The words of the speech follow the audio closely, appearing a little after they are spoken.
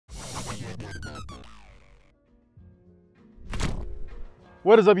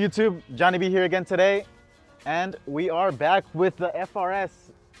What is up, YouTube? Johnny B here again today, and we are back with the FRS.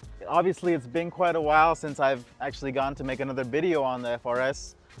 Obviously, it's been quite a while since I've actually gone to make another video on the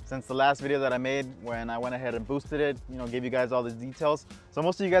FRS, since the last video that I made when I went ahead and boosted it, gave you guys all the details. So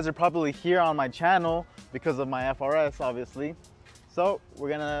most of you guys are probably here on my channel because of my FRS, obviously. So we're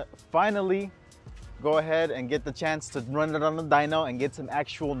gonna finally go ahead and get the chance to run it on the dyno and get some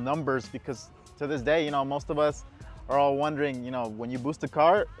actual numbers, because to this day, most of us are all wondering, when you boost a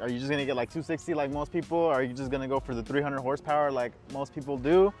car, are you just gonna get like 260 like most people? Or are you just gonna go for the 300 horsepower like most people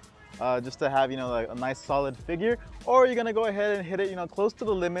do, just to have, like a nice solid figure? Or are you gonna go ahead and hit it, close to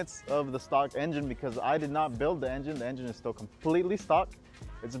the limits of the stock engine? Because I did not build the engine. The engine is still completely stock.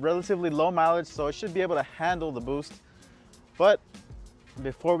 It's relatively low mileage, so it should be able to handle the boost. But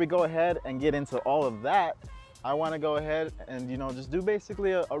before we go ahead and get into all of that, I want to go ahead and just do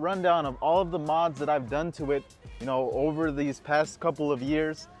basically a rundown of all of the mods that I've done to it over these past couple of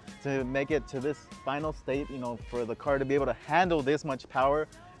years to make it to this final state, for the car to be able to handle this much power,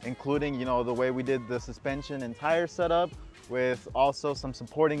 including the way we did the suspension and tire setup, with also some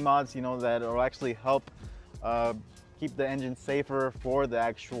supporting mods that will actually help keep the engine safer for the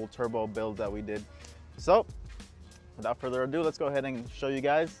actual turbo build that we did. So without further ado, let's go ahead and show you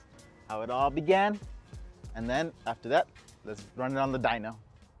guys how it all began. And then after that, let's run it on the dyno.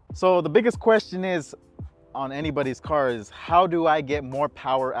 So the biggest question is on anybody's car is, how do I get more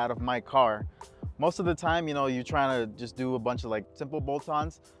power out of my car? Most of the time, you're trying to just do a bunch of like simple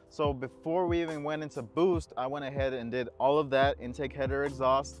bolt-ons. So before we even went into boost, I went ahead and did all of that, intake, header,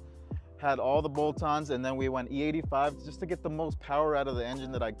 exhaust, had all the bolt-ons, and then we went E85 just to get the most power out of the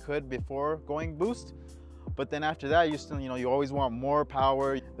engine that I could before going boost. But then after that, you still, you always want more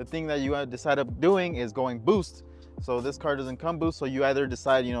power. The thing that you decide up doing is going boost. So this car doesn't come boost, so you either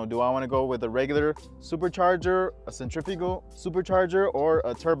decide, do I want to go with a regular supercharger, a centrifugal supercharger, or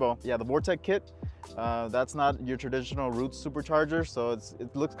a turbo? Yeah, the Vortec kit, that's not your traditional Roots supercharger, so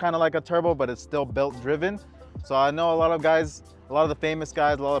it looks kind of like a turbo, but it's still belt driven. So I know a lot of guys, a lot of the famous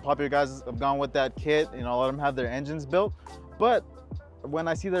guys, a lot of the popular guys have gone with that kit. A lot of them have their engines built. But when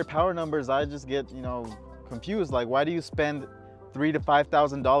I see their power numbers, I just get, confused. Like, why do you spend $3,000 to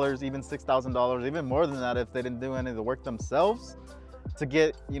 $5,000, even $6,000, even more than that, if they didn't do any of the work themselves, to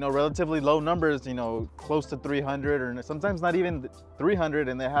get relatively low numbers, close to 300 or sometimes not even 300,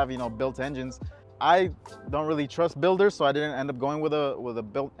 and they have built engines? I don't really trust builders, so I didn't end up going with a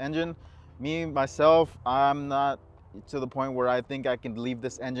built engine. Me myself, I'm not to the point where I think I can leave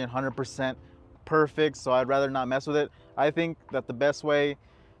this engine 100% perfect, so I'd rather not mess with it. I think that the best way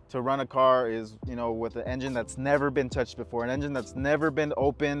to run a car is, with an engine that's never been touched before, an engine that's never been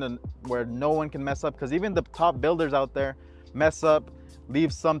opened, and where no one can mess up, because even the top builders out there mess up,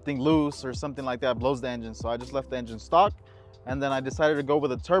 leave something loose or something like that, blows the engine. So I just left the engine stock, and then I decided to go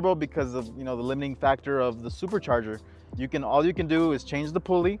with a turbo because of the limiting factor of the supercharger. All you can do is change the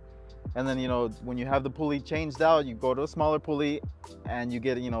pulley, and then when you have the pulley changed out, you go to a smaller pulley and you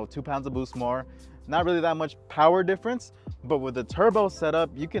get 2 pounds of boost more. Not really that much power difference, but with the turbo setup,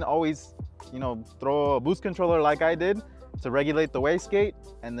 you can always throw a boost controller like I did to regulate the wastegate,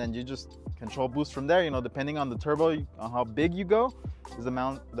 and then you just control boost from there. Depending on the turbo, on how big you go, is the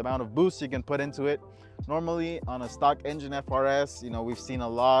amount of boost you can put into it. Normally on a stock engine FRS, we've seen a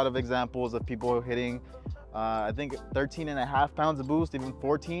lot of examples of people hitting I think 13.5 pounds of boost, even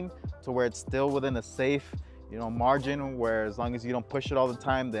 14, to where it's still within a safe margin, where as long as you don't push it all the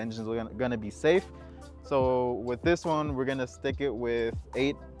time, the engine's gonna be safe. So with this one, we're gonna stick it with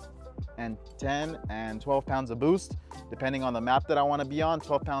 8 and 10 and 12 pounds of boost, depending on the map that I want to be on.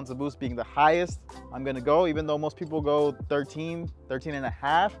 12 pounds of boost being the highest I'm gonna go, even though most people go 13 and a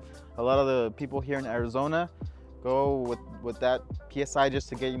half. A lot of the people here in Arizona go with that PSI just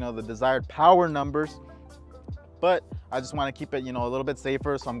to get the desired power numbers. But I just want to keep it a little bit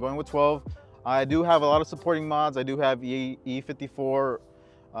safer, so I'm going with 12. I do have a lot of supporting mods. I do have E54.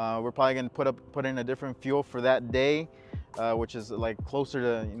 We're probably going to put in a different fuel for that day, which is like closer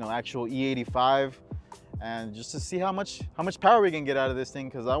to actual E85, and just to see how much power we can get out of this thing,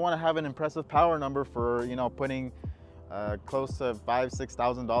 because I want to have an impressive power number for putting close to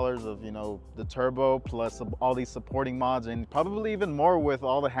 $5,000–6,000 of the turbo, plus all these supporting mods, and probably even more with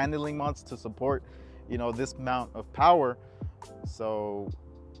all the handling mods to support this amount of power. So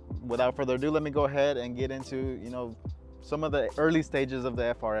without further ado, let me go ahead and get into some of the early stages of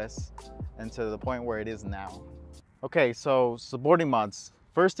the FRS and to the point where it is now. Okay, so supporting mods.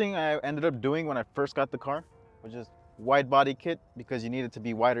 First thing I ended up doing when I first got the car was just wide body kit, because you need it to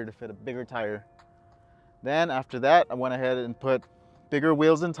be wider to fit a bigger tire. Then after that, I went ahead and put bigger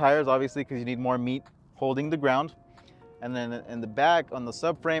wheels and tires, obviously, because you need more meat holding the ground. And then in the back on the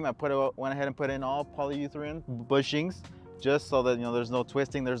subframe, I went ahead and put in all polyurethane bushings, just so that there's no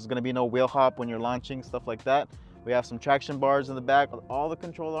twisting. There's going to be no wheel hop when you're launching, stuff like that. We have some traction bars in the back, all the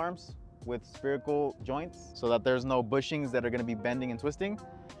control arms with spherical joints, so that there's no bushings that are going to be bending and twisting.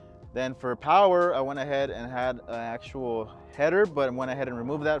 Then for power, I went ahead and had an actual header, but I went ahead and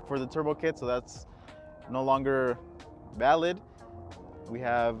removed that for the turbo kit, so that's no longer valid. We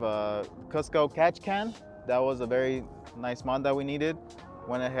have Cusco catch can. That was a very nice mod that we needed.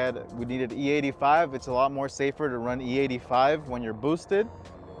 Went ahead, we needed E85. It's a lot more safer to run E85 when you're boosted.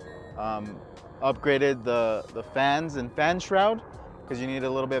 Upgraded the fans and fan shroud because you need a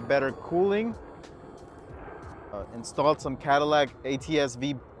little bit better cooling. Installed some Cadillac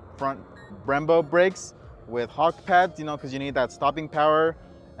ATS-V front Brembo brakes with hawk pads, because you need that stopping power.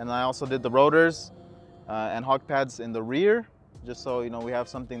 And I also did the rotors and hawk pads in the rear, just so we have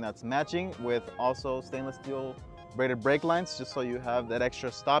something that's matching, with also stainless steel braided brake lines, just so you have that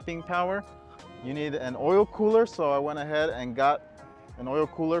extra stopping power. You need an oil cooler, so I went ahead and got an oil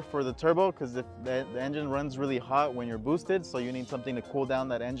cooler for the turbo, because the engine runs really hot when you're boosted, so you need something to cool down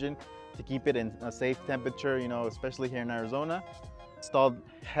that engine to keep it in a safe temperature, especially here in Arizona. Installed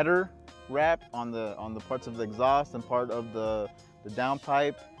header wrap on the parts of the exhaust and part of the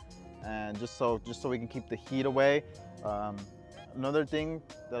downpipe, and just so we can keep the heat away. Another thing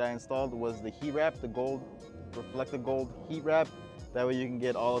that I installed was the heat wrap, the gold reflective gold heat wrap. That way you can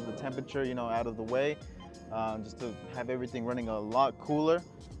get all of the temperature out of the way, just to have everything running a lot cooler.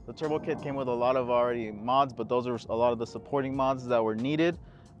 The turbo kit came with a lot of already mods, but those are a lot of the supporting mods that were needed.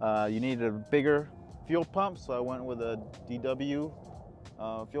 You needed a bigger fuel pump, so I went with a DW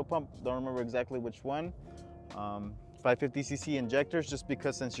fuel pump. Don't remember exactly which one. 550cc injectors, just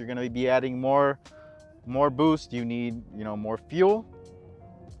because since you're going to be adding more boost, you need more fuel.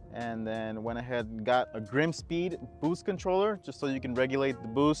 And then went ahead and got a Grimspeed boost controller, just so you can regulate the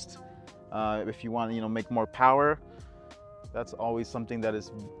boost if you want to make more power. That's always something that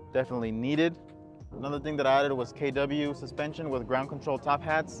is definitely needed. Another thing that I added was KW suspension with ground control top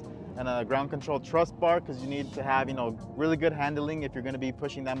hats and a ground control truss bar, because you need to have really good handling if you're going to be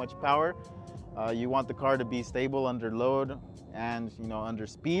pushing that much power. You want the car to be stable under load and under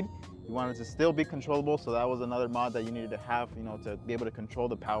speed. You want it to still be controllable, so that was another mod that you needed to have to be able to control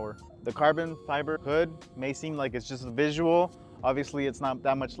the power. The carbon fiber hood may seem like it's just a visual. Obviously it's not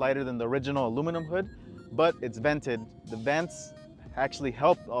that much lighter than the original aluminum hood, but it's vented. The vents actually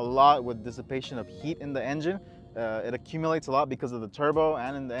help a lot with dissipation of heat in the engine. It accumulates a lot because of the turbo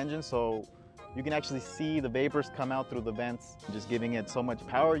and in the engine, so you can actually see the vapors come out through the vents. Just giving it so much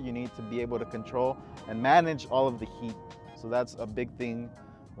power, you need to be able to control and manage all of the heat. So that's a big thing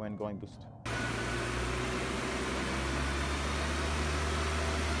when going boost.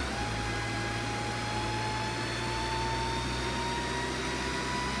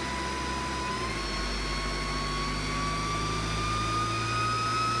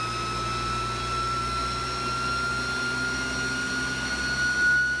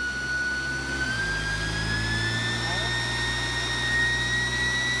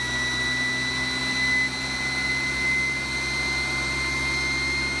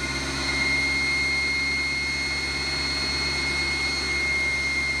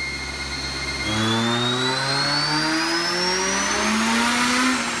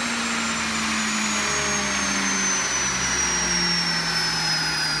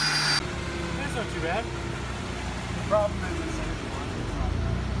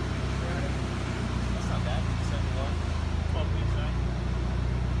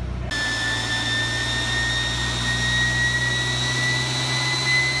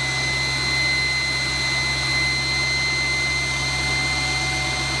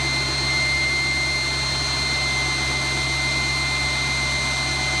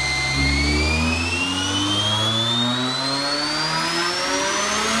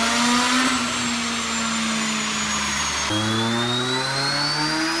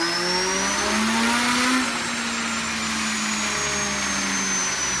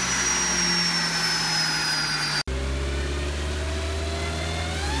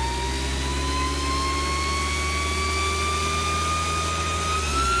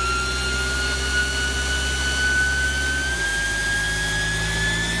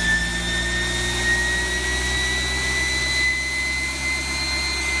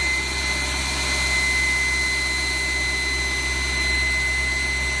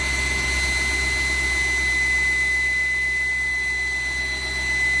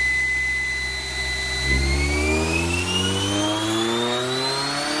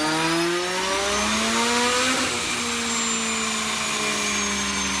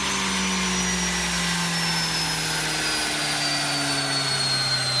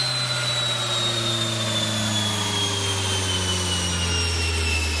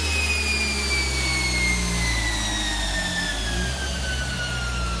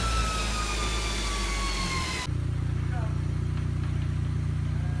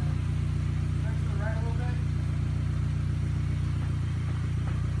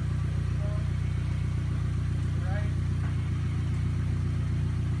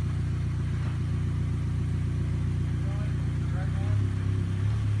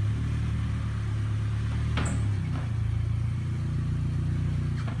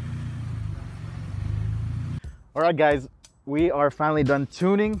 All right, guys, we are finally done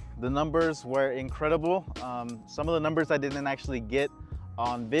tuning. The numbers were incredible. Some of the numbers I didn't actually get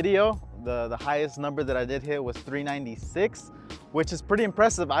on video. The highest number that I did hit was 396, which is pretty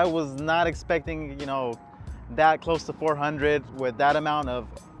impressive. I was not expecting, you know, that close to 400 with that amount of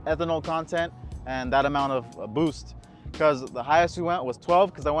ethanol content and that amount of boost. Because the highest we went was 12,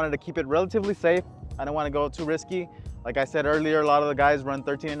 because I wanted to keep it relatively safe. I don't want to go too risky. Like I said earlier, a lot of the guys run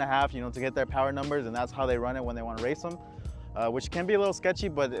 13.5, you know, to get their power numbers, and that's how they run it when they want to race them, which can be a little sketchy,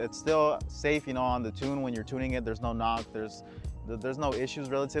 but it's still safe, you know, on the tune. When you're tuning it, there's no knock, there's no issues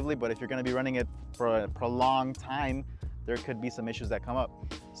relatively, but if you're going to be running it for a prolonged time, there could be some issues that come up.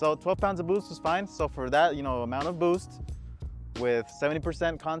 So 12 pounds of boost was fine. So for that, you know, amount of boost with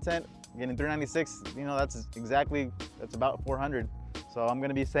 70% content, getting 396, you know, that's about 400. So I'm going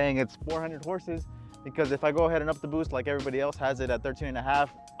to be saying it's 400 horses, because if I go ahead and up the boost like everybody else has it at 13.5,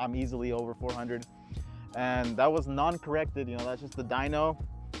 I'm easily over 400. And that was non-corrected, you know, that's just the dyno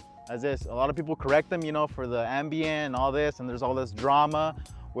as is. A lot of people correct them, you know, for the ambient and all this, and there's all this drama,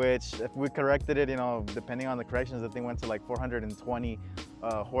 which if we corrected it, you know, depending on the corrections, the thing went to like 420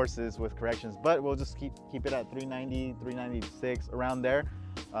 horses with corrections, but we'll just keep it at 390, 396, around there.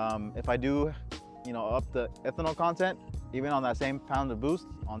 If I do, you know, up the ethanol content, even on that same pound of boost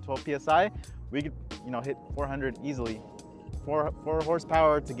on 12 PSI, we could, you know, hit 400 easily. 4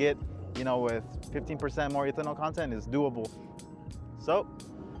 horsepower to get, you know, with 15% more ethanol content is doable. So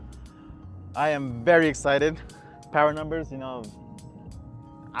I am very excited. Power numbers, you know,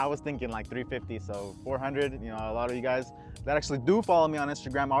 I was thinking like 350, so 400, you know, a lot of you guys that actually do follow me on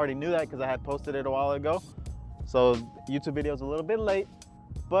Instagram already knew that, because I had posted it a while ago. So YouTube video is a little bit late,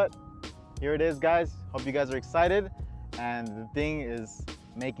 but here it is, guys. Hope you guys are excited. And the thing is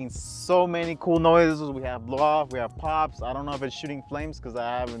making so many cool noises. We have blow off, we have pops. I don't know if it's shooting flames, because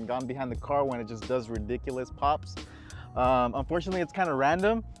I haven't gone behind the car when it just does ridiculous pops. Unfortunately, it's kind of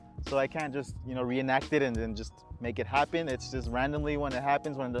random, so I can't just, you know, reenact it and then just make it happen. It's just randomly when it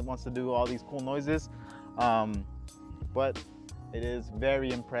happens, when it wants to do all these cool noises. But it is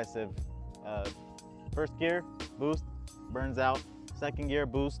very impressive. First gear, boost, burns out. Second gear,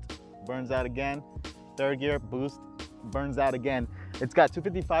 boost, burns out again. Third gear, boost, burns out again. It's got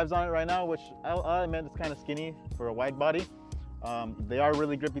 255s on it right now, which I'll admit is kind of skinny for a wide body. They are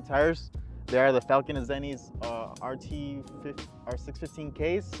really grippy tires. They are the Falcon Azeni's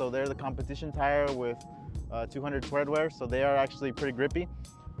R615Ks, so they're the competition tire with 200 tread wear, so they are actually pretty grippy.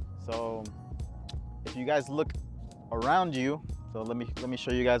 So if you guys look around you, so let me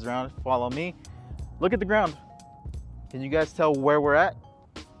show you guys around. Follow me. Look at the ground. Can you guys tell where we're at?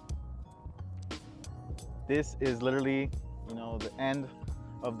 This is literally, you know, the end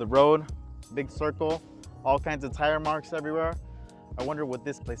of the road. Big circle, all kinds of tire marks everywhere. I wonder what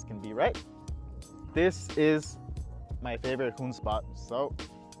this place can be, right? This is my favorite hoon spot. So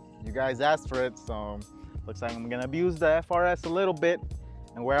you guys asked for it, so looks like I'm gonna abuse the FRS a little bit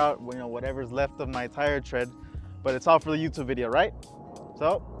and wear out, you know, whatever's left of my tire tread, but it's all for the YouTube video, right?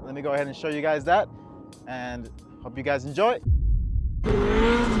 So let me go ahead and show you guys that, and hope you guys enjoy.